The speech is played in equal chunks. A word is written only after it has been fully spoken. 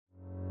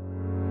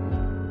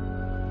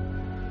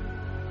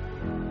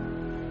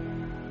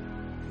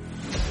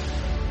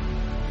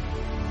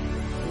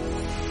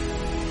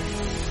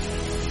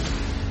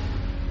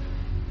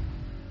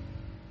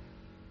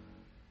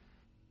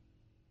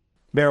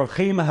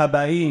Yeruchim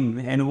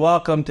Habaim, and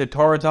welcome to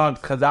Torah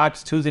Talk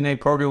CHAZAQ's Tuesday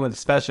night program with a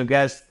special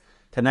guest.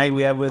 Tonight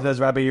we have with us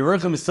Rabbi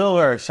Yeruchim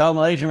Silber. Shalom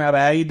Aleichem, Rabbi.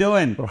 How you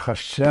doing? Baruch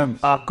Hashem.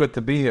 Good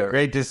to be here.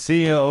 Great to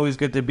see you. Always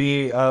good to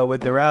be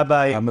with the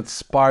Rabbi. I'm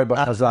inspired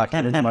by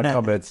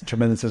CHAZAQ. It's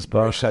tremendous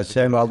inspiration.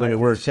 Hashem, Rabbi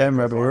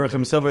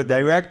Yeruchim Silber,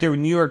 Director of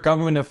New York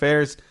Government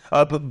Affairs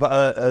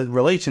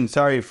Relations.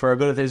 For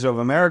Good of Israel of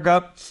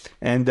America.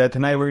 And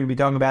tonight we're going to be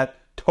talking about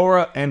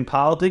Torah and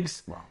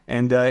politics. Wow.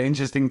 And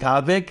interesting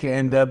topic.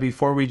 And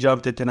before we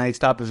jump to tonight's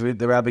topic,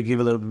 the Rabbi give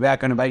a little bit of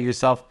background about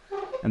yourself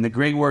and the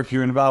great work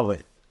you're involved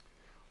with.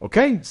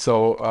 Okay,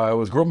 so I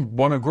was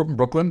born and grew up in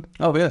Brooklyn.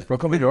 Oh, yes.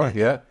 Brooklyn, New York,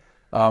 yeah.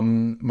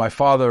 My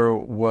father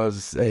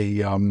was a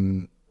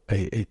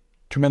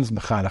tremendous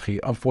mechanech. He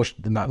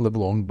unfortunately did not live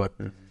long, but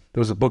there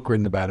was a book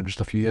written about him just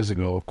a few years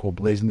ago called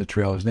Blazing the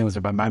Trail. His name was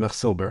Rabbi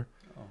Silber.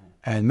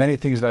 And many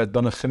things that I've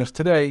done as Chinuch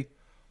today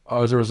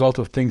are as a result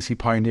of things he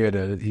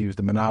pioneered. He was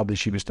the Menal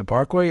Yeshiva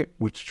Parkway,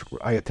 which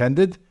I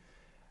attended.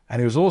 And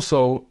he was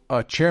also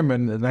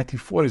chairman in the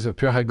 1940s of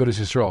Pirchei Agudas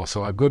Yisrael.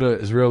 So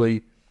Aguda is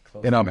really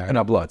in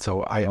our blood.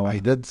 So I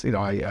went to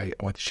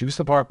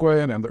Yeshiva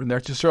Parkway and I learned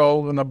Eretz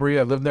Yisrael in Abri.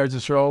 I lived in Eretz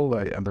Yisrael.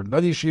 I learned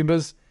other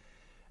yeshivas.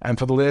 And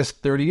for the last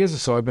 30 years or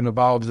so, I've been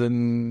involved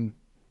in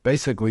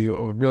basically,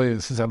 or really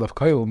since I left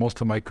Koil,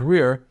 most of my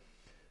career,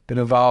 been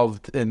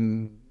involved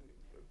in,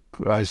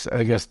 I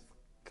guess,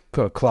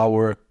 cloud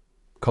work,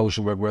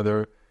 kosher work,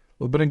 whether a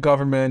little bit in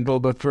government, a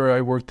little bit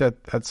I worked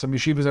at some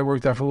yeshivas I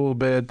worked at for a little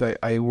bit.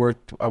 I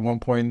worked at one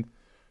point,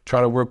 try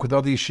to work with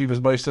other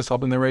yeshivas,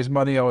 helping them raise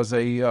money. I was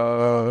sort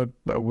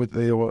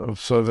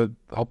of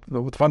help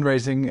with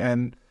fundraising,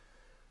 and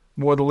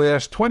more the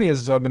last 20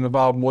 years I've been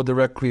involved more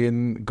directly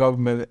in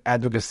government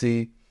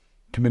advocacy,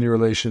 community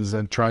relations,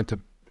 and trying to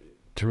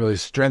really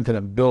strengthen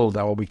and build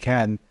how we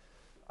can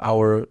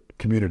our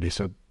community.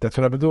 So that's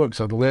what I've been doing.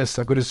 So the last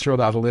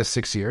the last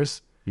 6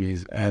 years,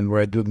 and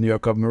where I do the New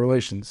York government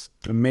relations.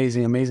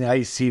 Amazing.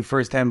 I see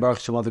firsthand, Baruch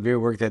Shem, all the great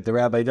work that the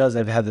Rabbi does.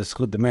 I've had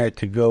the merit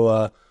to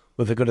go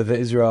with the Good of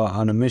Israel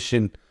on a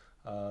mission.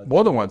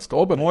 More than once to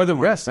Albany. More than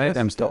once, right?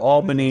 I'm to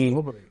Albany.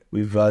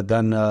 We've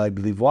done, I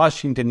believe,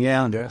 Washington,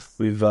 yeah. Yes.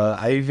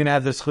 I even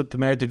had the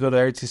merit to go to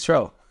Eretz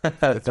Yisrael.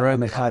 That's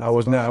right. I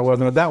wasn't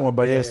at that one,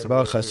 but yes.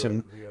 Baruch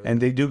Hashem.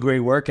 And they do great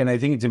work, and I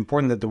think it's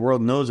important that the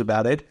world knows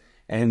about it.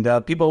 And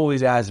people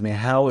always ask me,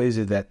 how is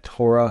it that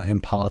Torah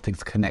and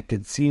politics connect?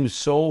 It seems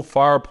so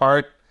far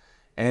apart.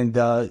 And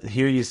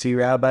here you see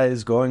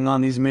rabbis going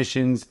on these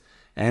missions.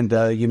 And,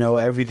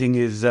 everything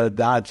is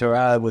Da'at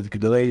Torah with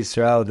Gedolei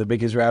Yisrael, the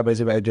biggest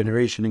rabbis of our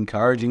generation,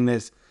 encouraging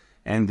this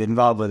and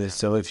involved with this.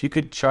 So if you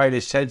could try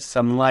to shed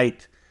some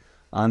light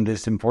on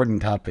this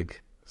important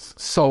topic.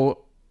 So,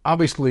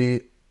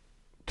 obviously,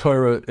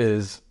 Torah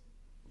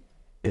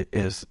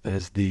it's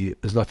the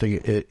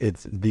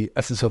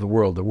essence of the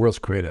world. The world's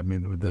created. I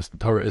mean, the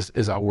Torah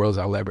is our world, is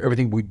our lab.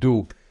 Everything we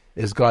do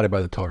is guided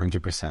by the Torah.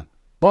 100%.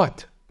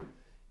 But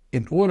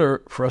in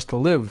order for us to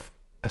live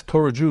as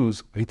Torah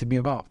Jews, we need to be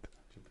involved.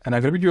 And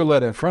I'm going to read you a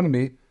letter in front of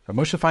me.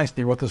 Moshe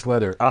Feinstein wrote this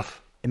letter.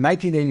 In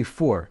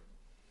 1984,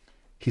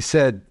 he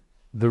said,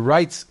 the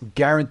rights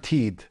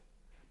guaranteed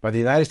by the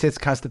United States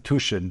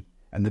Constitution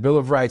and the Bill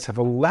of Rights have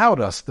allowed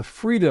us the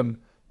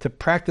freedom to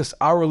practice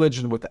our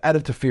religion without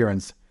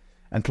interference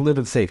and to live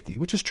in safety,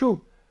 which is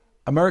true.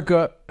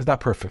 America is not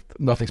perfect.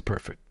 Nothing's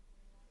perfect.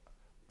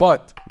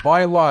 But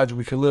by and large,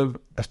 we can live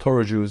as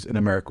Torah Jews in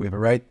America. We have a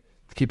right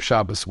to keep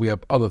Shabbos. We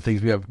have other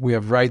things. We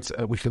have rights.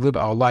 We can live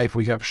our life.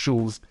 We have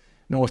shuls.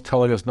 No one's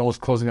telling us. No one's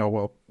closing our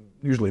well.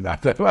 Usually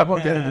not. I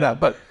won't get into that.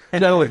 But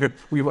generally,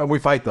 we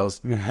fight those.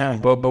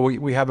 But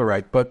we have a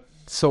right. But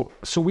so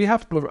we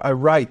have a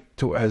right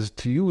to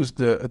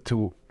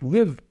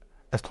live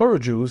as Torah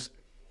Jews,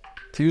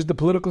 to use the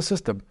political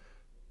system.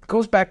 It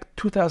goes back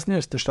 2,000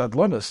 years to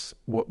Shtadlonis.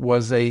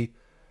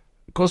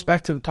 Goes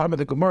back to the time of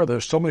the Gemara.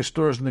 There's so many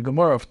stories in the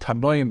Gemara of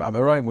Tanoim,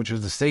 Amoraim, which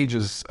is the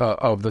sages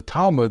of the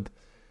Talmud,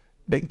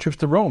 making trips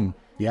to Rome.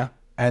 Yeah.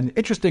 And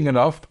interesting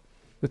enough,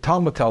 the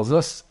Talmud tells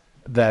us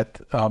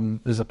that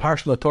there's a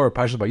parsha of the Torah,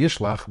 parsha by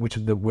Yishlach, which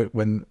is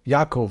when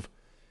Yaakov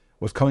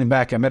was coming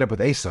back and met up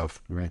with Esav.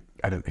 Right.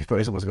 He thought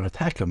Esav was going to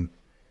attack him.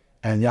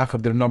 And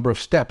Yaakov did a number of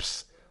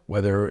steps,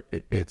 whether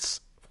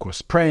it's, of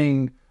course,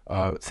 praying,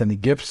 sending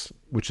gifts,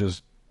 which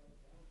is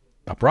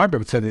not bribery,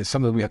 but it's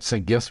something we have to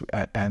send gifts,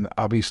 and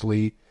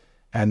obviously,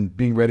 and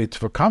being ready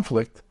for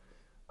conflict.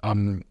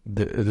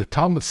 The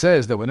Talmud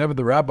says that whenever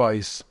the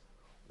rabbis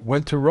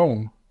went to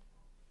Rome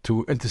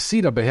to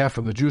intercede on behalf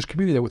of the Jewish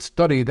community, they would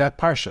study that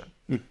parsha.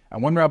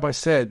 And one rabbi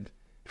said,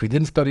 if he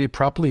didn't study it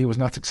properly, he was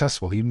not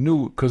successful. He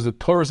knew, because the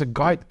Torah is a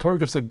guide. The Torah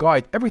gives a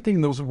guide. Everything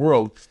in this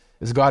world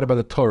is guided by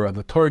the Torah.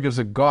 The Torah gives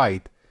a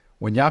guide.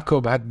 When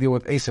Yaakov had to deal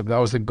with Esav, that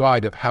was a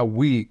guide of how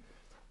we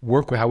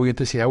work with, how we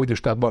intercede, how we do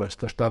Shtadlonis.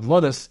 The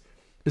Shtadlonis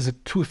is a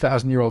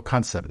 2,000-year-old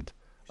concept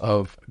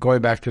of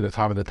going back to the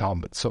time of the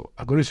Talmud. So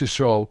Agudas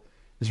Yisrael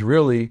is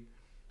really,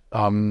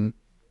 the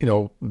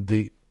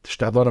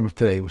Shtadlanim of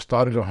today was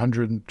started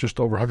just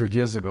over 100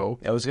 years ago.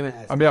 I was going to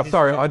ask. I mean, I'm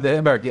sorry, the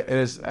America. It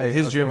is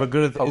History of a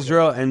good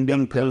Israel and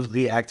being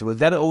politically active. Was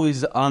that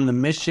always on the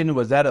mission?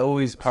 Was that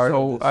always part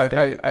of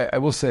I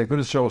will say, Good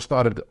Israel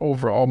started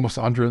over almost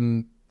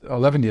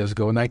 111 years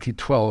ago, in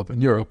 1912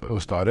 in Europe. It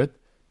was started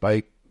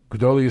by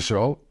Gedolei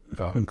Yisrael,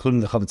 including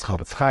the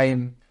Chavetz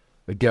Chaim,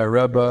 the Ger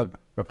Rebbe,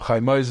 Rabbi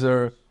Chaim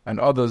Moser, and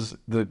others,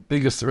 the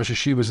biggest Rosh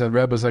Hashivas and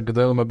Rebbes and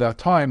Gedolim of that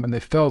time, and they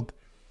felt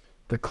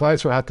the Klal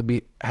Yisrael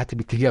had to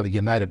be together,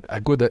 united.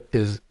 Aguda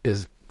is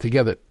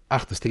together,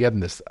 Achdus,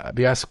 togetherness.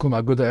 B'yasakum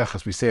Aguda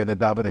Echas, we say in the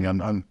davening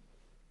on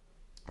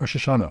Rosh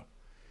Hashanah.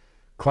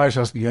 Klal Yisrael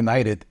has to be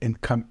united in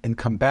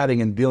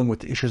combating and dealing with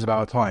the issues of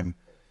our time.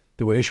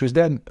 There were issues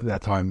then, at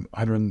that time,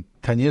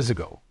 110 years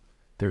ago.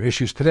 There are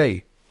issues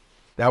today.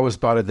 That was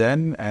started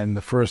then, and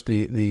the first,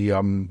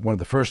 one of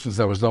the first things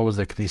that was done was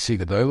the Knesset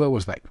Gedola,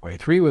 was like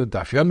 23, when the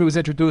Daf Yomi was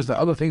introduced, the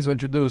other things were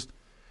introduced.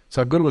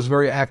 So Aguda was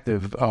very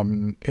active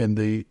in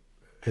the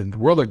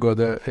world of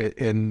Aguda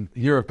in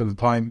Europe at the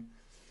time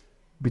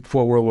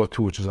before World War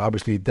II, which was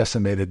obviously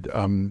decimated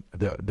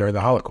during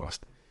the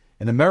Holocaust.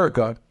 In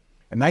America,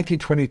 in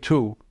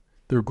 1922,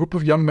 there were a group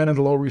of young men in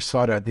the Lower East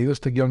Side,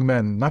 idealistic young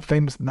men, not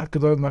famous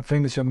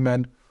young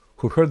men,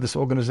 who heard of this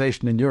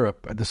organization in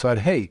Europe and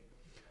decided, hey,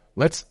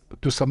 let's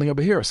do something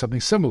over here, something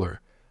similar.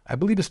 I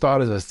believe it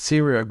started as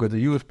Syria Aguda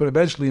Youth, but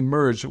eventually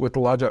merged with the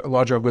larger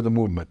Aguda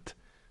movement.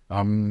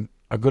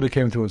 Aguda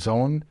came to its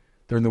own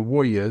during the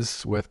war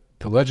years with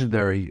the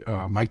legendary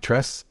Mike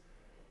Tress,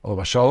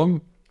 Olav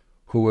Shalom,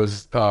 who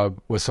was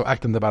so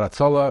active in the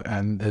Baratzala,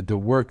 and the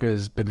work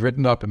has been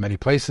written up in many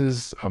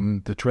places.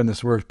 The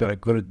tremendous work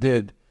that Aguda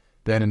did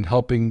then in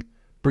helping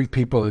bring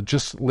people.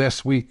 Just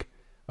last week,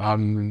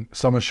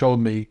 someone showed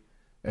me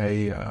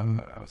I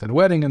was at a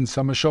wedding, and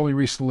someone showed me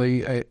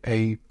recently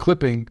a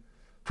clipping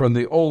from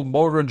the old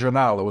Modern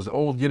Journal. It was an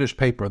old Yiddish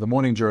paper, the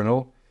Morning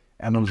Journal,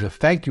 and it was a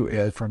thank you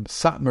ad from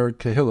Satmar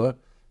Kehillah,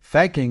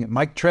 thanking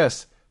Mike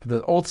Tress for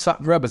the old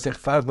Satmar Rebbe,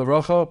 Zechfad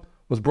L'Rocha,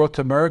 was brought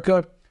to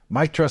America.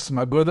 Mike Tress from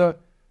Aguda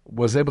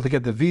was able to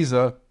get the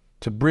visa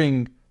to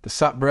bring the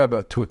Satmar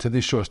Rebbe to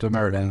these shores, to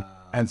America,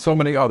 and so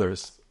many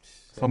others.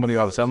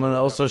 Someone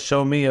also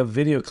showed me a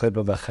video clip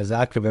of a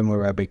CHAZAQ event where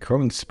Rabbi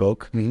Krohn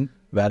spoke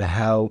about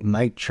how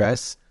Mike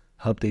Tress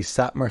helped a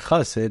Satmar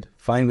Chassid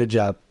find a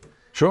job.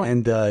 Sure.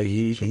 And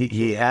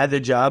he had the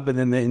job, and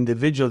then the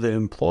individual, the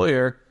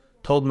employer,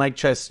 told Mike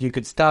Tress, you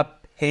could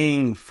stop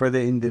paying for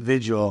the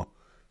individual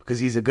because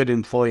he's a good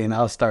employee, and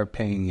I'll start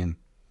paying him.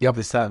 Yep.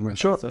 The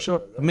Satmar.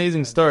 Sure.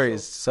 Amazing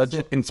stories. Such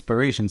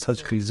inspiration,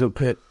 such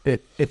chizuk.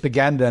 It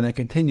began then and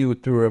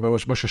continued through Rabbi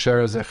Moshe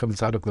Shera Zechem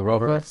Tzadok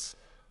L'Rova,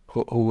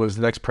 who was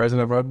the next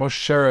president of Rabbi Moshe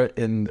Shera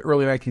in the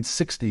early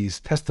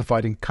 1960s,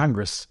 testified in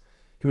Congress.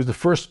 He was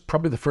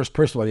probably the first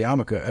person by the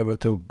Yarmulke ever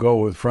to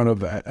go in front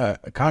of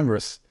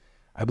Congress.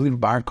 I believe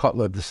Baron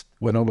Cutler just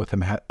went over with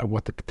him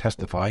what to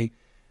testify,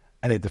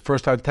 and the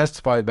first time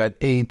testified about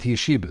A&T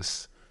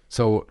yeshivas.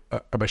 So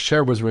Rabbi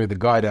Shera was really the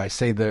guy that I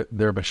say that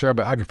the Rabbi Shera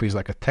biography is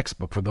like a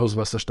textbook for those of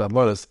us at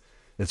Shtadlotas.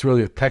 It's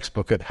really a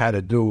textbook at how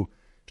to do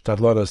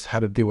Shtadlotas,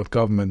 how to deal with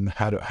government,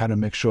 how to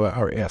make sure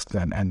our asks,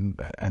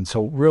 and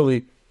so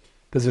really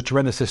there's a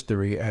tremendous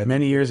history. And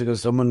many years ago,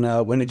 someone,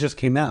 when it just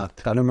came out,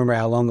 I don't remember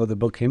how long ago the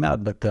book came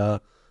out, but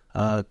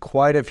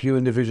quite a few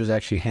individuals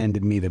actually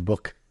handed me the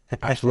book.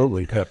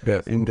 Absolutely.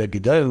 In the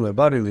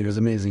Gedolim, it was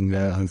amazing.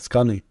 It's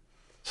funny.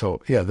 So,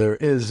 yeah, there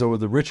is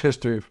the rich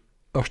history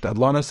of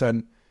Shtadlonis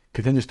and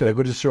continues to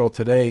Good Israel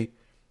today.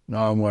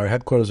 Our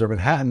headquarters are in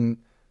Manhattan,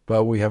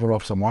 but we have an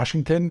office in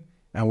Washington,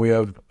 and we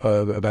have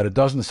about a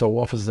dozen or so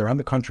offices around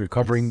the country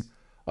covering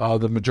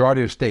the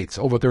majority of states,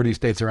 over 30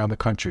 states around the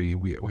country.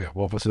 We have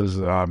offices,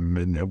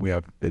 we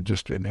have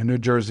just in New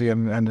Jersey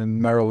and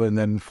in Maryland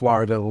and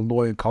Florida,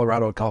 Illinois,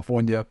 Colorado,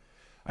 California.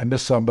 I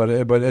missed some, but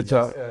it's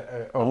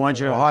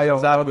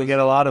Ohio. We get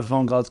a lot of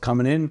phone calls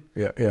coming in.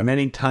 Yeah.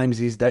 Many times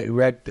these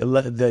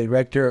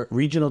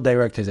regional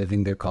directors, I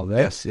think they're called.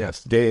 Right?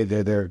 Yes.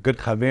 They're good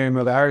chaverim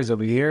of ours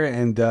over here,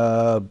 and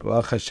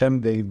Baruch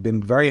Hashem, they've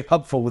been very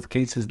helpful with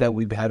cases that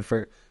we've had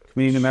for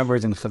community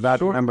members and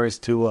Chabad members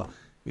to,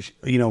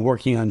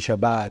 working on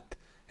Shabbat,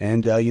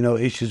 and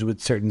issues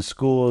with certain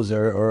schools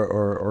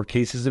or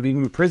cases of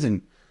even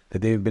prison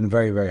that they've been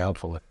very, very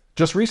helpful with.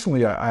 Just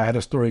recently, I had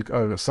a story.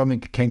 Something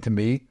came to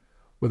me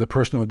with a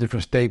person in a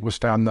different state was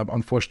found,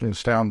 unfortunately,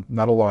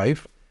 not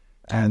alive,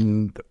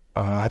 and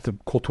I had to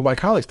call two of my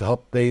colleagues to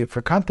help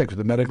for contact with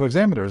the medical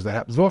examiners. That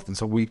happens often.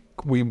 So we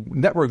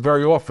network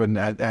very often,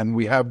 and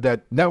we have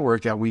that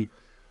network, and we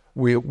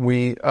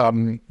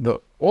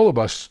all of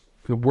us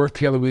work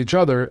together with each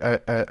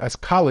other as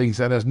colleagues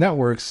and as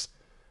networks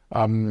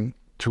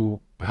to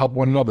help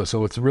one another.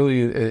 So it's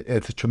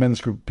a tremendous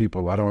group of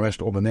people. I don't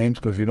mention all the names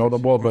because you know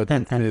them all, but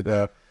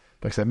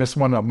like I said, I missed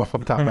one off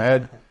the top of my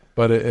head,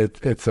 but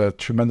it's a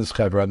tremendous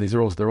chevra, and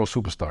they're all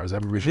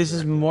superstars. This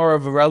is more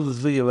of a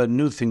relatively a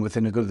new thing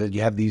within a group, that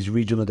you have these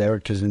regional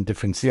directors in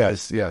different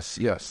cities.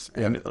 Yes.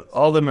 And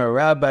all of them are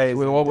rabbis.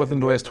 We're all within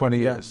the last 20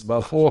 years.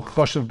 All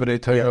Choshev B'nai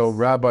Torah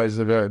rabbis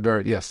are very,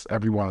 very, yes,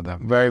 every one of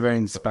them. Very, very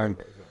inspiring.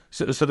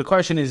 So the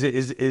question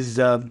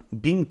is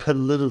being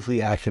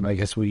politically active, I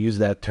guess we use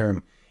that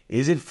term.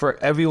 Is it for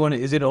everyone?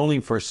 Is it only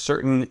for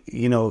certain,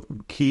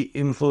 key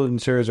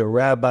influencers or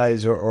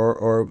rabbis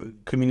or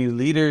community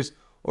leaders?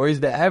 Or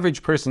is the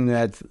average person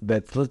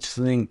that's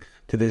listening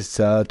to this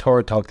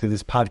Torah talk, to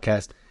this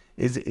podcast,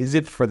 is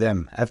it for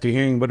them? After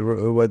hearing what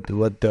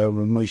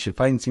Moshe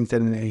Feinstein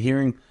said and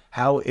hearing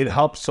how it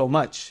helps so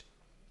much.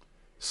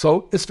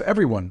 So it's for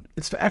everyone.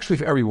 It's actually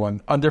for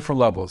everyone on different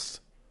levels.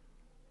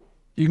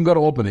 You can go to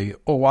Albany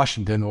or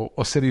Washington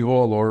or City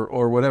Hall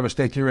or whatever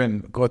state you're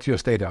in. Go to your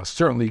state house.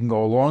 Certainly, you can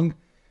go along.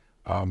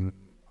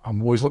 I'm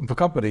always looking for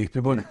company.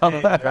 People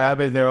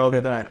Rabbis there all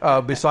the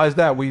time. Besides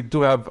that, we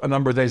do have a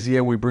number of days a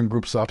year we bring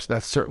groups up. So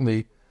that's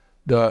certainly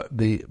the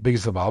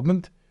biggest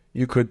involvement.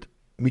 You could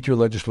meet your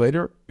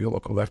legislator, your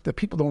local elected.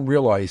 People don't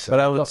realize.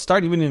 But I would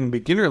start even in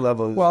beginner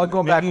level. Well, I'll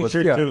go backwards.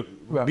 Sure to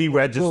be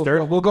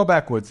registered. We'll go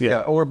backwards.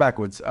 Yeah, or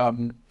backwards.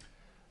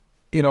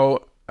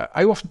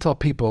 I often tell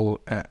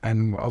people,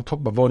 and I'll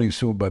talk about voting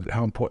soon, but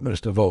how important it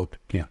is to vote.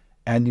 Yeah.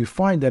 And you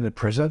find that in a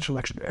presidential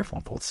election,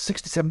 everyone votes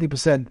 60,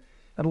 70%.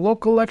 And a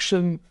local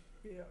election,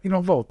 you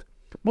don't vote.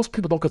 Most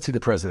people don't get to see the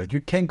president.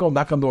 You can't go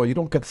knock on the door. You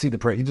don't get to see the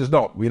president. You just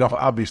don't. We don't,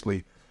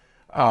 obviously.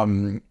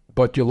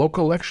 But your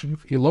local election,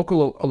 your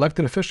local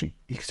elected official,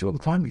 you see all the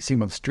time. You see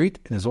him on the street,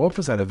 in his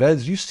office, at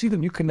events. You see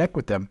them. You connect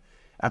with them.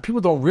 And people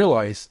don't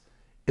realize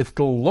if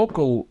the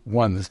local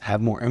ones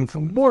Have more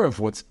influence. more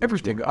influence,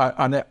 everything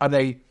on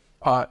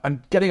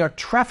getting a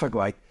traffic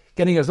light,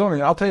 getting a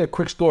zoning. I'll tell you a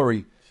quick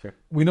story. Sure.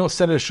 We know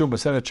Senator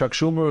Chuck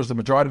Schumer was the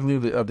majority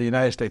leader of the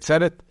United States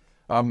Senate.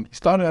 He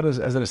started out as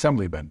an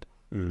assemblyman.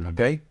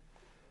 Okay,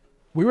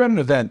 we were at an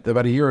event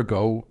about a year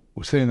ago.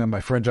 We were sitting there.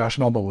 My friend Josh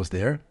Noble was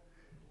there.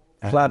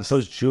 Flat,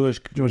 those Jewish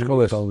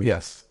coalition.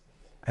 Yes,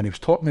 and he was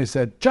talking. He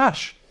said,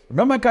 "Josh,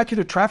 remember I got you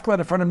the traffic light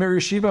in front of Mir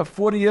Yeshiva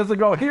 40 years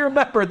ago? He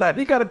remembered that.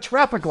 He got a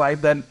traffic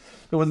light. Then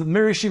there was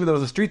Mir Yeshiva. There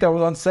was a street that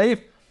was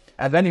unsafe."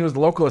 And then he was the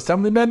local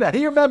assemblyman, and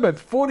he remembered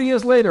 40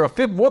 years later, or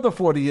more than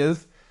 40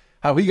 years,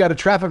 how he got a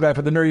traffic light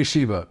for the Ner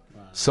Yeshiva.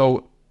 Wow.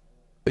 So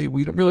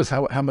we don't realize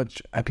how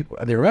much people,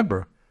 they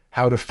remember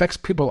how it affects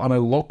people on a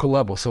local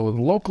level. So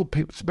the local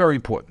people, it's very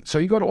important. So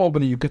you go to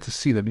Albany, you get to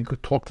see them, you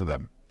could talk to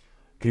them.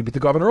 You can meet the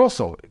governor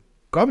also.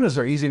 Governors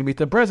are easy to meet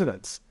than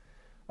presidents.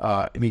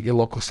 You meet your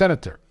local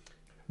senator.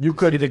 You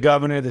could, the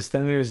governor, the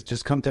senators,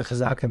 just come to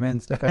CHAZAQ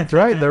and stuff. That's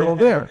right, they're all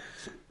there.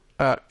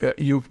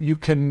 You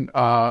can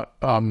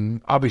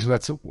obviously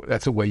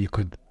that's a way you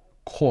could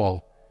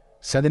call,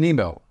 send an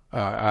email.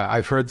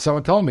 I've heard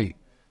someone tell me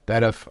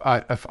that if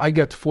I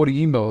get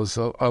 40 emails,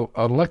 an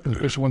elected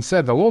official once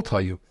said, they'll all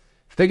tell you,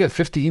 if they get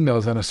 50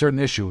 emails on a certain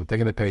issue, they're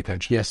going to pay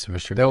attention. Yes, for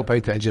sure. They will pay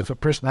attention. If a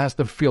person has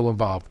to feel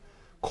involved,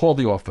 call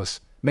the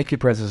office, make your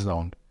presence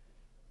known,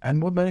 and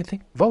more than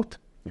anything, vote.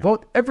 Yeah.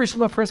 Vote. Every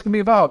single person can be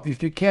involved.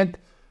 If you can't,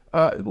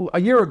 a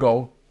year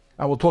ago,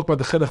 I will talk about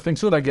the Chiddush thing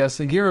soon. I guess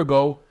a year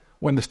ago,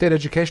 when the state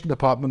education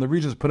department, the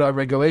regions put out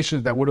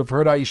regulations that would have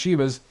hurt our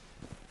yeshivas,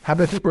 how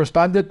many people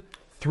responded?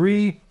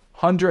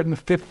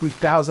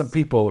 350,000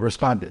 people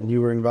responded. And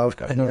you were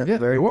involved. Yeah,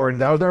 very important.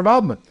 That was their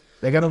involvement.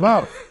 They got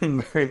involved.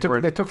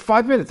 They took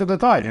 5 minutes at the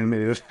time. And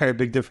it was a very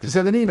big To difference.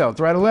 send an email,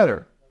 to write a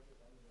letter.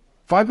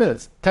 5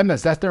 minutes, 10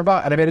 minutes, that's their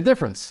involvement. And it made a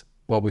difference.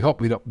 Well, we hope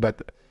we don't,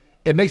 but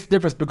it makes a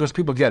difference because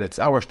people get it. It's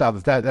our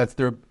status. That's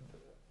the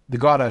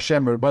God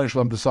Hashem or Rebbeinu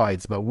Shalom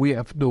decides. But we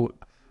have to do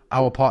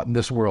our part in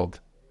this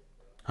world.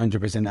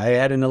 100%. I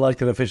had an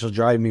elected official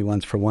drive me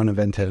once for one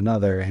event to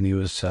another, and he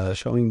was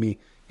showing me,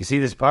 you see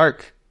this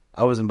park?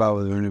 I was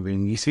involved with the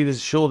interviewing. You see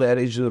this shul that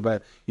issue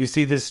about, you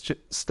see this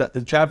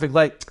traffic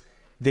light?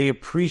 They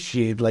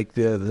appreciate, like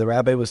the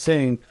rabbi was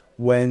saying,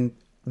 when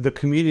the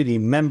community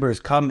members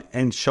come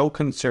and show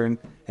concern,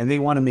 and they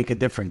want to make a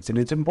difference, and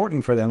it's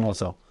important for them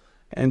also.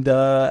 And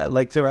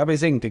like the rabbi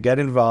is saying, to get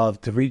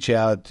involved, to reach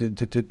out, to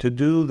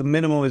do the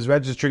minimum is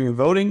registering and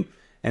voting,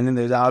 and then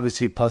there's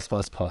obviously plus.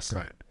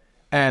 Right.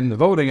 And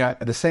voting, at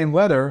the same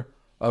letter,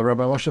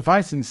 Rabbi Moshe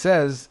Feinstein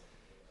says,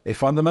 a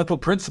fundamental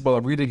principle,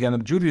 I'm reading again,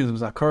 of Judaism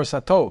is Akar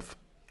Satov.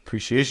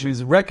 Appreciation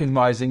is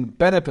recognizing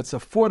benefits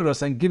afforded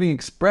us and giving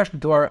expression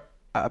to our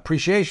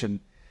appreciation.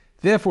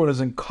 Therefore, it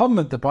is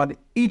incumbent upon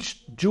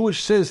each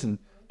Jewish citizen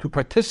to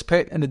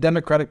participate in the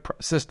democratic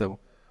system,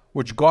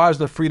 which guards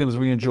the freedoms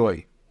we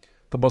enjoy.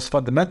 The most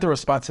fundamental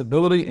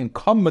responsibility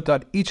incumbent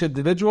on each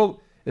individual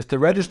is to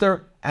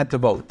register and to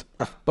vote.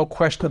 No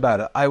question about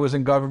it. I was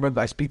in government.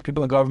 I speak to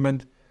people in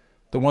government.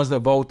 The ones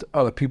that vote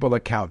are the people that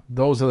count.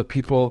 Those are the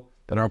people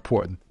that are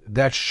important.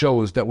 That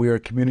shows that we are a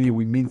community.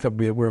 We mean that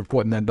we're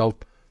important, and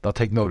they'll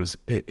take notice.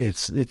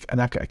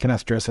 And I cannot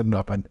stress it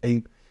enough.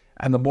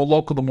 And the more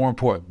local, the more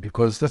important.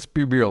 Because let's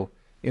be real.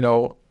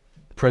 The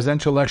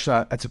presidential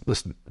election.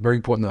 Listen, very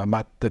important. I'm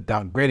not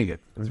downgrading it.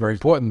 It's very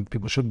important.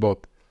 People should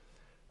vote.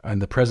 And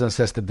the president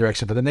sets the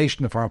direction for the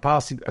nation, the foreign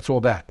policy. That's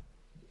all that.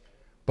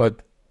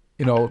 But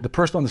the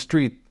person on the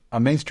street,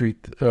 on Main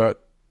Street, the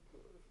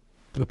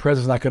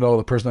president's not going to know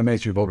the person on Main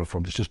Street voted for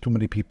him. There's just too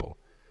many people.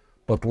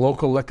 But the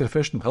local elected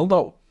official,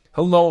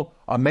 he'll know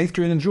on Main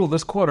Street in Jewel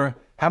this quarter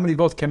how many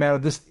votes came out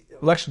of this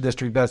election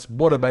district that's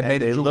bordered by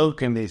native Jews.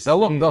 Look and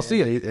They'll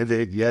see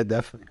it. Yeah,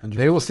 definitely.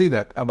 They will see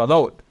that. And they'll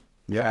know it.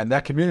 Yeah. And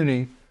that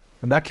community,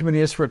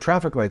 is for a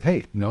traffic light, hey,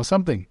 you know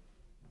something?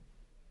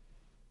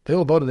 They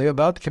will vote. They're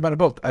about to come out and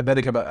vote. I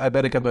better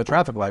come to a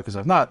traffic light, because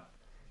if not,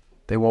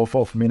 they won't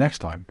vote for me next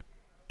time.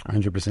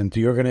 100%.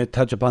 You're going to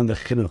touch upon the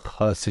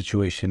chinuch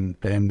situation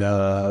and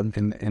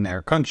in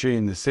our country,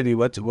 in the city.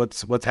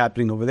 What's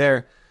happening over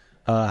there?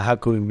 How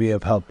can we be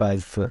of help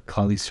as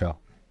Klal Yisrael?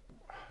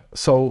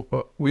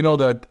 So we know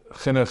that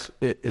chinuch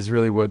is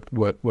really what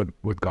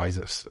guides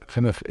us.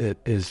 Chinuch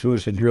is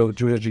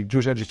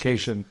Jewish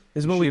education.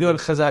 This is what we do at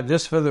CHAZAQ.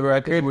 Just for the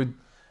record,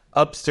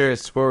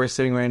 upstairs where we're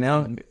sitting right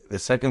now, the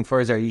second floor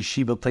is our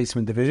yeshiva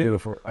placement division.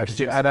 Beautiful.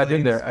 I've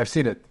been there. I've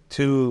seen it.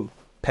 To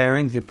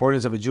parents, the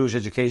importance of a Jewish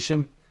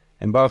education.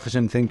 And Baruch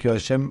Hashem, thank you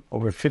Hashem,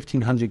 over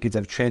 1,500 kids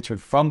have transferred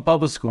from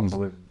public schools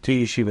to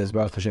yeshivas,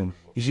 Baruch Hashem.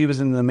 Yeshiva is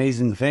an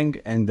amazing thing,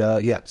 and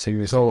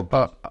so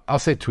I'll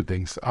say two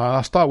things.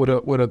 I'll start with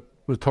a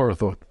Torah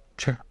thought.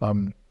 Sure.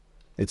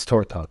 It's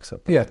Torah talk,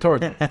 so. Yeah,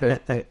 Torah.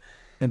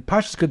 In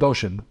Parshas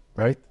Kedoshim,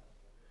 right,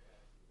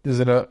 there's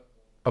a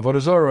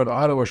Avodah Zarah, an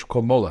idol worship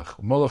called Molech.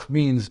 Molech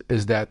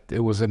is that it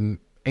was an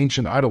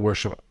ancient idol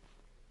worship.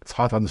 It's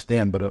hard to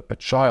understand, but a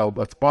child,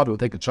 a father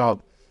would take a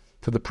child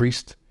to the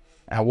priest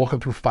and walk him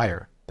through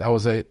fire. That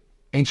was an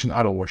ancient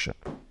idol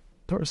worship.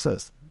 Torah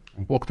says,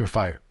 walk through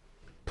fire.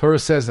 Torah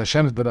says,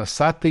 Hashem is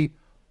Asati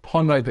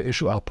Ponai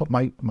Ve'ishu. I'll put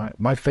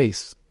my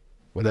face,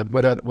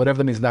 whatever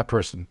that means, that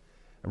person.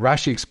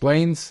 Rashi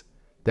explains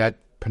that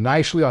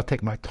Panaishli, I'll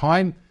take my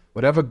time.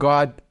 Whatever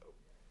God,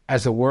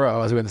 as it were,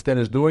 as we understand,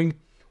 is doing,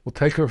 will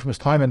take her from his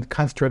time and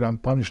concentrate on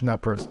punishing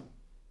that person.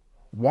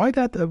 Why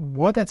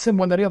that sin?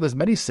 One that the other. There's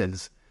many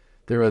sins.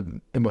 There are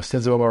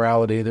sins of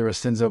immorality. There are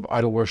sins of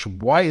idol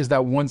worship. Why is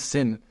that one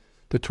sin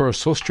the Torah is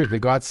so strict that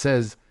God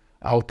says,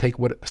 I'll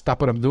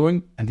stop what I'm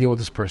doing and deal with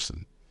this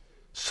person?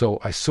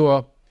 So I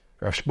saw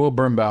Rav Shmuel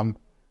Birnbaum,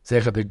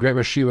 the great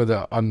Rosh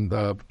Yeshiva, on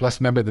the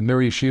blessed member of the Mir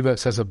Yeshiva,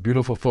 says a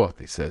beautiful thought.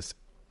 He says,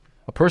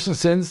 a person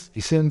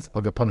sins,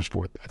 I'll get punished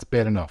for it. That's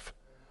bad enough.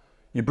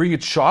 You bring your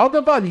child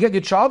involved, you get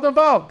your child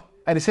involved.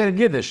 And he said in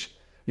Yiddish,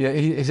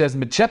 he says,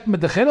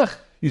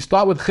 you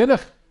start with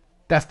chinuch.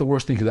 That's the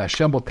worst thing, because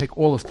Hashem will take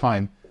all his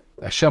time.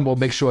 Hashem will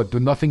make sure, do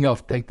nothing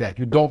else, take that.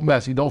 You don't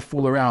mess, you don't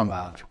fool around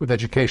with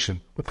education,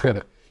 with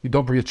chinuch. You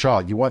don't bring your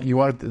child. You want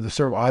to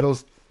serve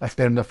idols, that's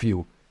bad enough for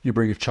you. You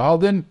bring your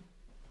child in,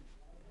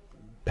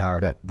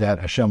 power that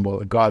Hashem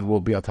God will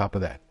be on top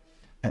of that.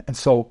 And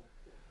so,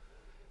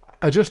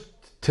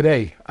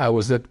 today, I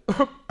was at,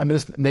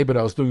 this neighbor that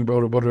I was doing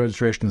voter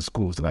registration in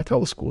schools, and I tell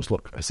the schools,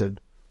 look, I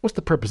said, what's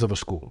the purpose of a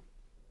school?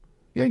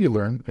 Yeah, you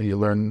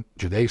learn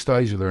Judaic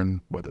studies, you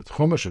learn whether it's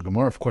Chumash or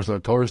Gemara, of course, there are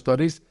Torah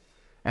studies,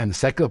 and the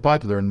secular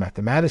part, you learn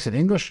mathematics and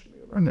English.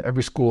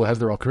 Every school has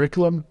their own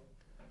curriculum,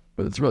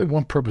 but it's really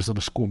one purpose of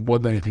a school more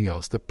than anything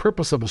else. The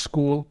purpose of a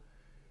school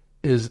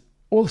is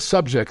all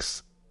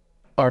subjects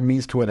are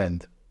means to an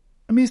end.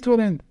 A means to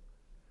an end.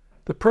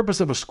 The purpose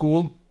of a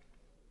school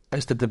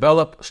is to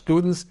develop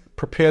students,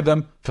 prepare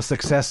them for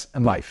success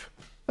in life.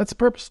 That's the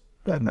purpose.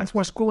 That's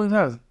what schooling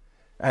has.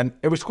 And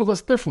every school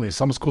does differently.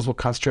 Some schools will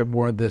concentrate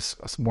more on this,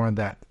 more on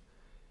that.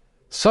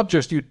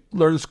 Subjects you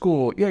learn in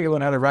school, you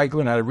learn how to write, you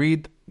learn how to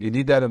read. You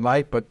need that in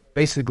life, but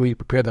basically you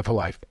prepare them for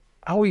life.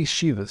 Our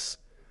yeshivas,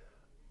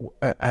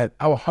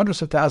 our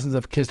hundreds of thousands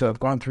of kids that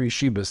have gone through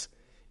yeshivas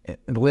in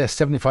the last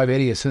 75,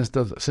 80 years since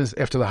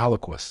after the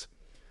Holocaust,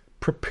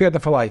 prepare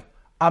them for life.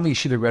 I'm a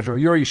yeshiva graduate.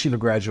 You're a yeshiva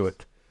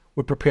graduate.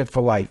 We're prepared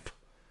for life.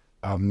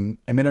 I mean,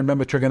 I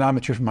remember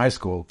trigonometry from high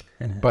school,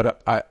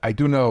 but I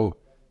do know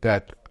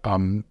that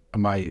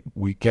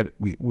we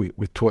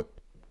taught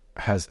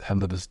how to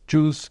live as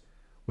Jews.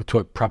 We're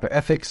taught proper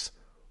ethics.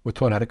 We're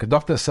taught how to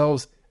conduct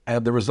ourselves,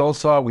 and the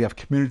results are we have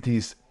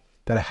communities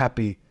that are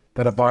happy,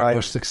 that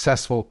are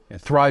successful,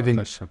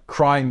 thriving.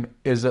 Crime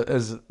is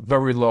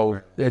very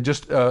low.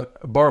 Just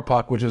Borough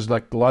Park, which is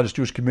like the largest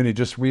Jewish community,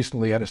 just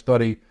recently had a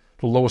study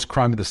the lowest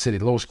crime of the city,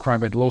 the lowest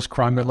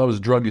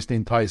drug use in the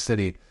entire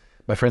city.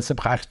 My friend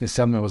Simcha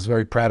Achshni was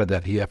very proud of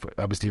that. He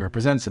obviously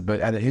represents it,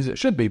 but it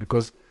should be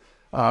because.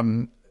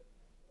 And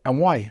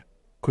why?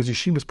 Because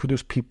yeshivas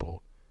produce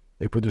people.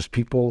 They produce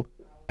people,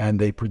 and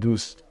they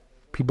produce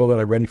people that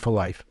are ready for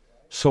life.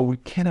 So we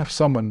can't have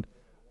someone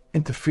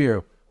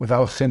interfere with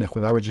our chinuch,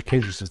 with our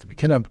education system. We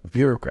can't have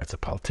bureaucrats or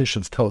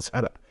politicians tell us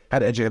how to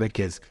educate our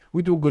kids.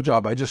 We do a good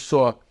job. I just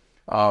saw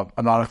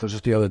an article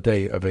just the other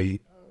day of I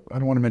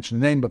don't want to mention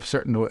the name, but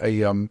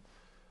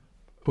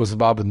was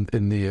involved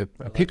in the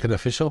elected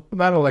official,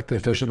 not elected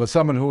official, but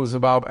someone who was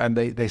involved, and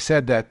they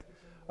said that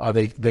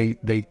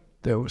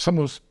there was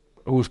someone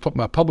who was talking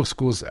about public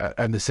schools,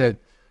 and they said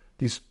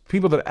these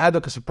people that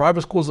advocates of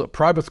private schools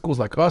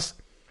like us,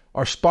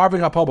 are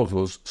starving our public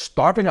schools.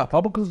 Starving our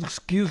public schools?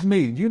 Excuse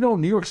me. Do you know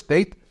New York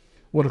State,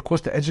 what it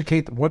costs to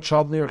educate one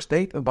child in New York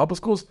State in public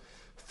schools?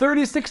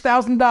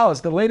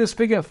 $36,000. The latest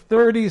figure, over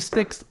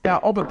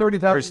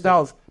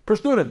 $30,000 per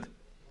student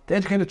to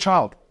educate a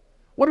child.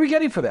 What are we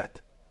getting for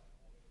that?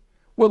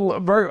 Well,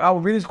 our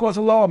reading scores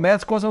are low, our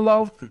math scores are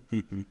low.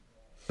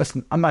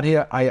 listen, I'm not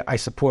here. I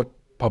support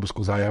public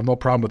schools. I have no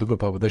problem with the good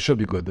public. They should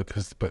be good.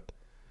 But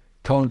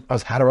telling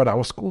us how to run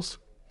our schools,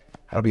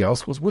 how to be our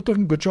schools, we're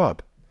doing a good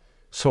job.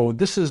 So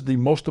this is the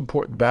most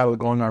important battle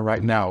going on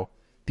right now,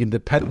 the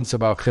independence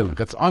of our chinuch.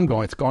 It's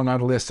ongoing. It's going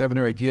on the last 7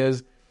 or 8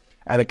 years,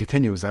 and it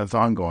continues, and it's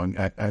ongoing.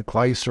 At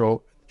Klal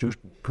Yisrael, Jewish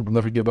people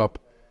never give up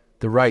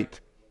the right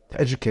to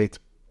educate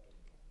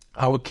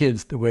our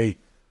kids the way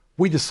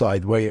we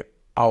decide, the way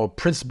our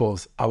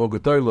principals, our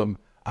gedolim,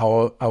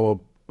 our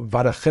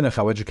vadachinuch,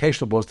 our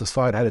educational boards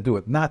decide how to do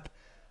it. Not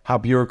how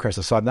bureaucrats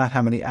decide, not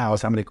how many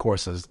hours, how many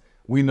courses.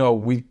 We know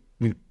we've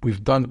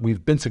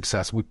been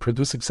successful. We've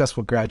produced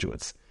successful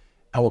graduates,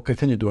 and we'll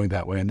continue doing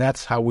that way. And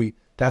that's why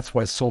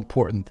it's so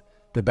important.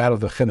 The battle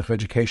of the chinuch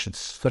education is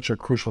such a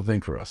crucial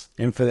thing for us.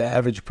 And for the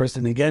average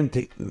person, again,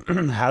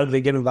 how do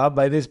they get involved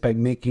by this? By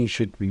making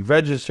sure to be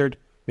registered,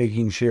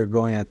 making sure you're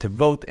going out to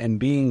vote, and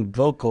being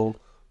vocal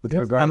with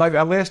regard. And like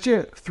last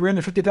year,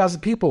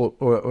 350,000 people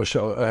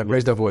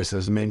raised their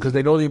voices. I mean, because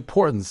they know the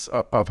importance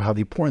of the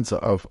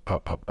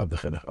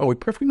chinuch. Oh, we're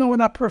perfect? No, we're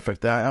not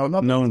perfect. No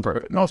one's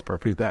perfect. No one's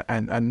perfect.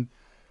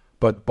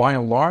 But by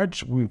and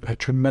large, we've had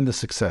tremendous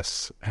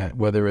success.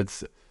 Whether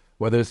it's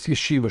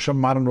yeshiva, some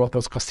modern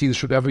orthodox,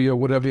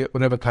 Hasidus,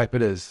 whatever type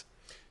it is.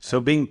 So,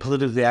 being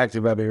politically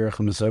active, Rabbi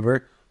Yeruchim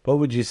Silber, what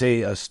would you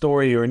say, a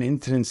story or an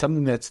incident,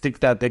 something that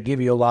sticks out that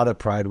gave you a lot of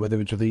pride, whether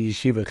it's with the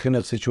yeshiva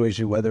chinuch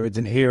situation, whether it's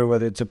in here,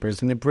 whether it's a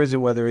person in prison,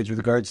 whether it's with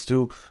regards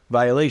to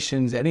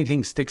violations,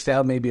 anything sticks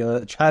out, maybe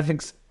a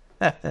CHAZAQ?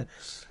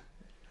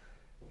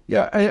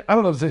 Yeah, I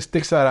don't know if it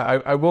sticks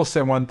out. I will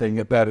say one thing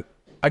about it.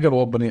 I got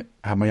Albany,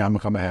 have my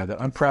yarmulke on my head.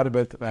 I'm proud of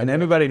it. And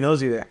everybody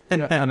knows you there.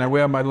 And I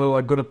wear my little,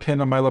 I got a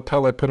pin on my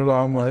lapel, I put it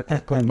on, I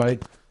put my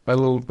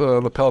little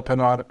lapel pin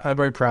on. I'm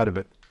very proud of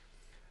it.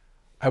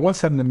 I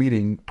once had a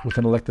meeting with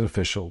an elected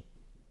official,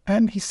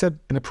 and he said an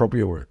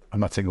inappropriate word.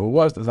 I'm not saying who it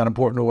was, it's not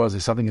important who it was,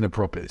 it's something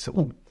inappropriate. He said,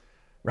 "Oh,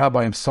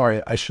 Rabbi, I'm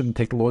sorry, I shouldn't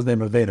take the Lord's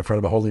name of vain in front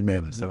of a holy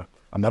man." So,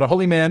 I'm not a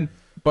holy man,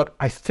 but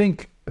I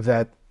think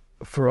that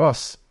for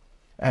us,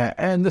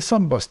 and there's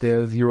some of us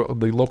there,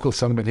 the local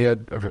assemblyman here,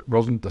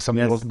 the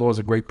assemblyman Rosenthal is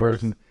a great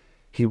person.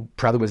 He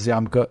probably was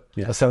Yamka,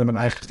 Assemblyman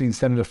Eichenstein,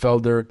 Senator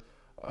Felder,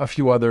 a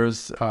few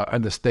others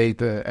in the state,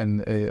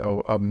 and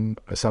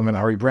Assemblyman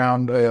Harry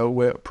Brown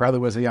probably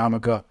was a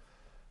yarmulke,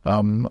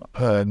 and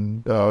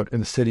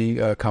in the city,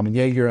 Kalman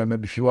Yeager, and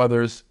maybe a few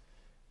others.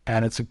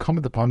 And it's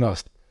incumbent upon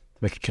us to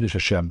make a Kiddush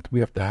Hashem. We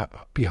have to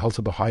be held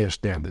to the highest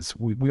standards.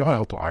 We are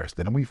held to a higher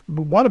standard. We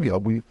want to be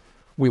held. We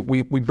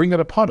bring it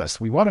upon us.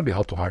 We want to be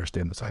held to higher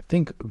standards. I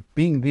think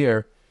being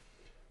there,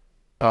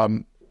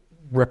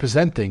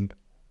 representing,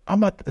 I'm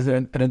not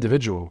an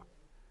individual.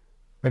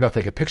 Maybe I'll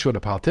take a picture with a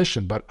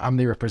politician, but I'm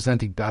there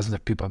representing dozens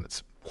of people. And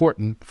it's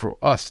important for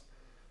us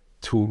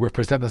to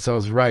represent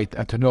ourselves right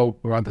and to know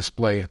we're on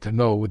display and to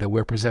know that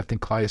we're presenting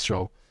Klal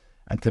Yisrael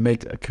and to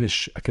make a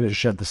Kiddush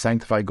Hashem, to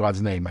sanctify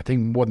God's name. I think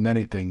more than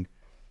anything,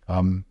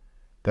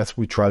 that's what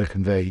we try to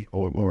convey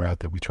when we're out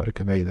there. We try to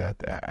convey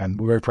that.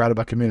 And we're very proud of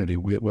our community.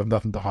 We have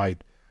nothing to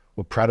hide.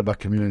 We're proud of our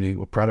community.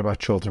 We're proud of our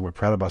children. We're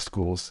proud of our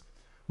schools.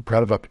 We're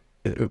proud of our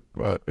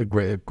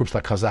groups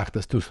like CHAZAQ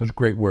that do such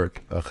great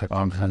work.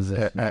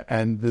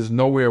 And there's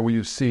nowhere where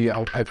you see,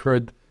 I've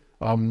heard,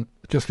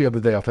 just the other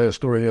day, I'll tell you a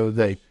story the other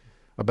day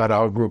about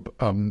our group.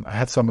 I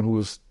had someone who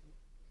was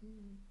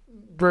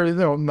very,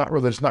 not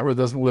religious,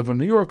 doesn't live in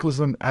New York,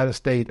 lives out of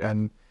state,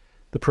 and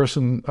the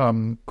person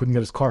couldn't get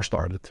his car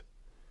started.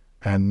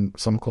 And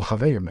someone called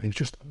Chaveim, he was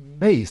just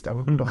amazed.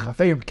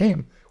 Chaveim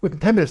came within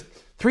 10 minutes.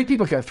 3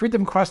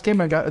 different cars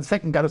came and got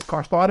his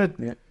car started.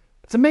 Yeah.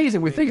 It's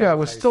amazing. We think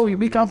we're still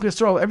unique on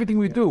Israel. Everything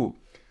we do,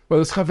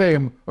 whether it's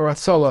Chaveim or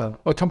Atzola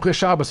or Tomchei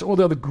Shabbos, all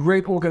the other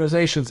great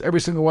organizations,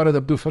 every single one of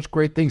them do such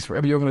great things for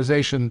every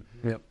organization.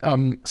 Yep.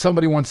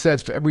 Somebody once said,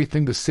 for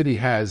everything the city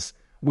has,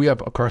 we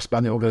have a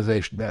corresponding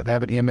organization. They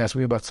have an EMS,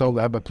 we have Atzola,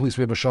 they have a police,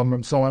 we have a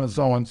Shalom, so on and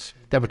so on.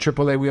 They have a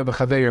AAA, we have a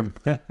Chaveim.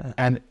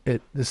 And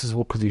this is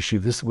what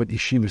yeshiva. This is what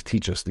yeshivas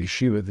teach us. The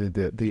yeshiva,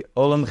 the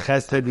Olam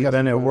Chesed,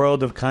 then a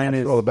world of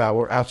kindness. It's all about.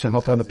 We're out to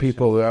help other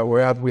people.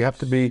 We're out. We have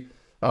to be.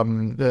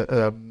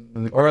 The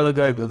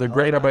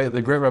great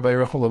Rabbi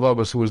Yeruchim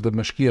Levovus, who was the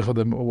mashgiach of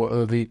the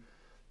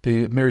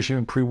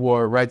Merishim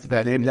pre-war, writes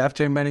that. Named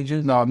after him, many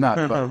Jews? No, I'm not.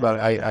 but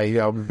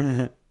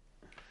I'm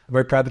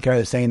very proud to carry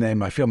the same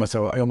name. I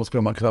almost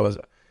feel because I was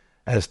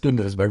as a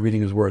student as by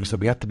reading his work. So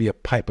we have to be a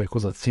pipe,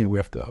 because let's see, we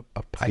have to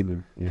a pipe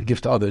to give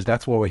to others.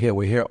 That's why we're here.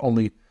 We're here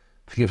only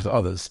to give to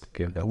others.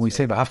 When we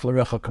say v'ahavta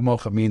l'recha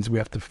kamocha, means we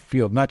have to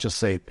feel, not just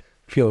say,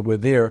 feel we're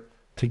there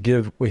to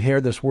give. We're here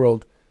in this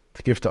world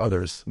to give to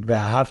others.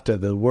 V'ahavta,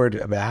 the word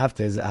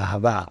v'ahavta is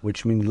ahava,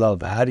 which means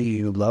love. How do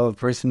you love a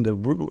person? The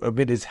root of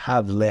it is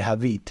hav,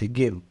 lehavi, to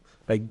give.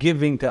 By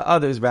giving to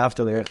others,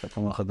 v'ahavta l'recha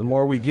kamocha. The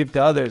more we give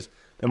to others,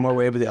 the more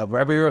we're able to help.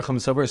 Rabbi Yeruchim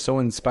Silber is so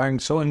inspiring,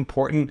 so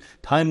important,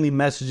 timely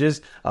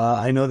messages.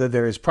 I know that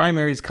there is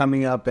primaries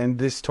coming up, and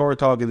this Torah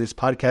Talk and this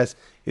podcast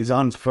is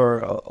on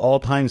for all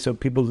time, so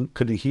people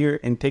could hear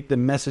and take the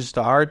message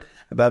to heart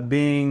about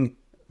being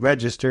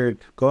registered,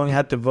 going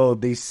out to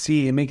vote. They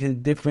see it making a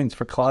difference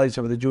for Klal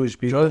of the Jewish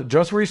people.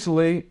 Just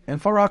recently, in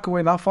Far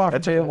Rockaway, not far.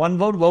 That's one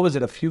vote. What was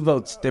it? A few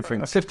votes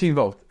difference. 15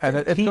 votes. And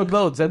it took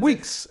votes.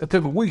 Weeks. It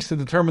took weeks to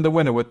determine the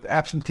winner with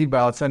absentee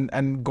ballots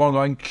and going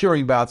on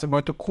curing ballots and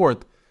going to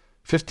court.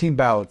 15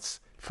 ballots.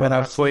 For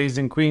our boys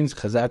and queens,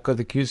 CHAZAQ,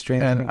 the Q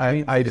strain. And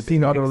I've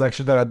seen other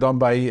elections that are done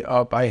by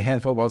a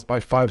handful of votes, by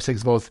 5,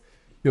 6 votes.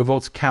 Your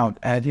votes count.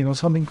 And,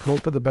 something,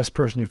 vote for the best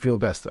person you feel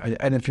best.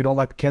 And if you don't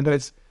like the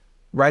candidates,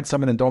 write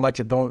someone and don't like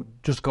it. Don't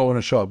just go in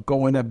and show up.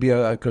 Go in and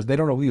because they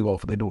don't know who you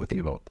vote for. They know what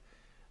you vote.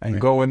 And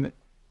go in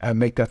and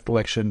make that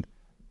selection.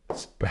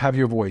 Have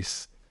your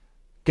voice.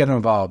 Get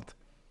involved.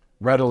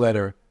 Write a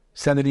letter.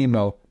 Send an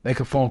email. Make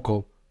a phone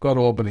call. Go to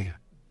Albany.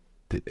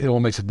 It all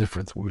makes a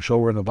difference. We show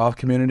we're an involved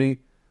community.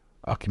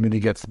 Our community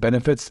gets the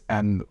benefits,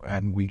 and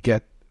we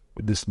get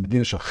this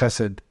Medina Shel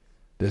Chesed,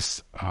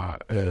 this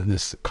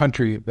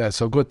country that's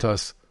so good to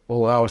us, will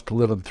allow us to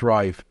live and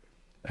thrive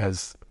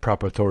as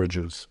proper Torah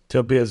Jews.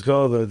 To be as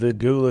good, the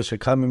Gula should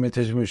come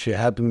in should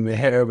happen.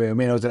 I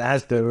mean, I was going to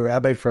ask the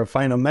rabbi for a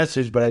final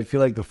message, but I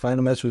feel like the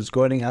final message was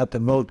going out to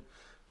vote,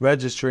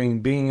 registering,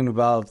 being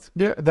involved.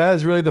 Yeah, that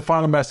is really the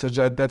final message.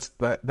 That is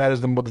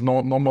the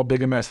normal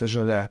bigger message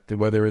of that.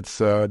 Whether it's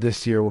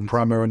this year or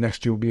primary or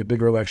next year will be a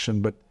bigger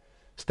election, but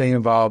stay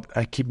involved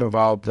and keep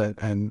involved,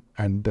 and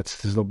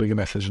there's no bigger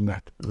message than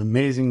that.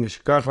 Amazing.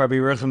 Shukar for Rabbi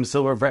Yeruchim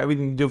Silber for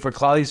everything you do for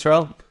Klal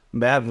Yisrael. On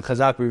behalf of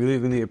CHAZAQ, we really,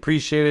 really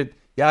appreciate it.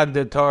 Yad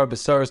the Torah,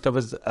 Besaras,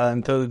 stuff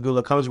until the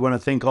Gula comes. We want to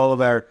thank all of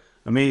our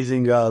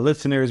amazing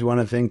listeners. We want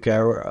to thank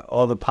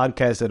all the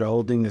podcasts that are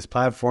holding this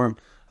platform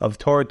of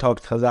Torah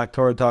Talks, CHAZAQ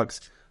Torah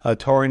Talks,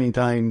 Torah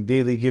Anytime,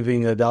 Daily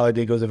Giving, $1 a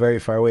day goes a very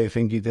far way.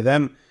 Thank you to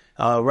them.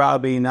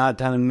 Rabbi,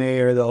 Natan, and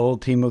Meir, the whole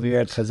team over here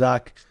at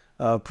CHAZAQ.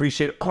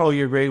 Appreciate all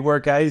your great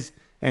work, guys.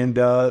 And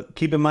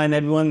keep in mind,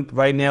 everyone,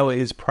 right now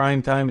is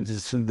prime time.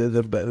 It's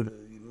the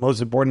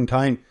most important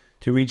time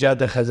to reach out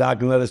to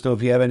CHAZAQ and let us know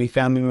if you have any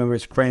family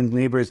members, friends,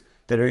 neighbors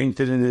that are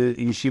interested in the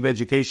yeshiva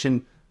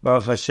education.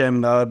 Baruch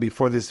Hashem,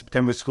 before the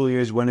September school year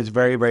is when it's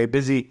very, very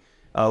busy.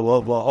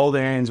 We'll hold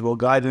their hands. We'll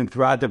guide them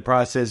throughout the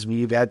process.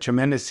 We've had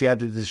tremendous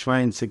siyata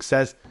d'shmaya and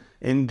success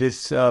in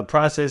this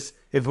process.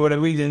 If for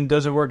whatever reason it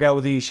doesn't work out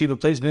with the yeshiva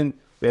placement,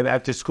 we have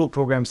after-school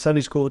programs, Sunday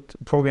school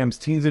programs,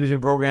 Teens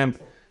Edition program.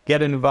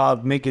 Get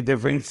involved, make a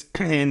difference.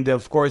 And,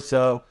 of course,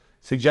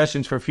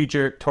 suggestions for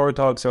future Torah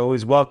Talks are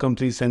always welcome.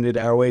 Please send it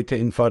our way to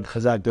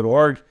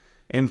info@chazaq.org,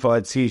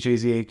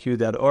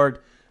 info@chazaq.org.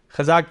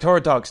 CHAZAQ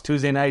Torah Talks,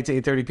 Tuesday nights,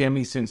 8:30 p.m.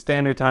 Eastern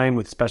Standard Time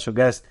with special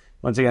guests.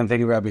 Once again, thank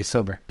you, Rabbi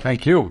Silber.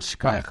 Thank you.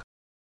 Shkayach.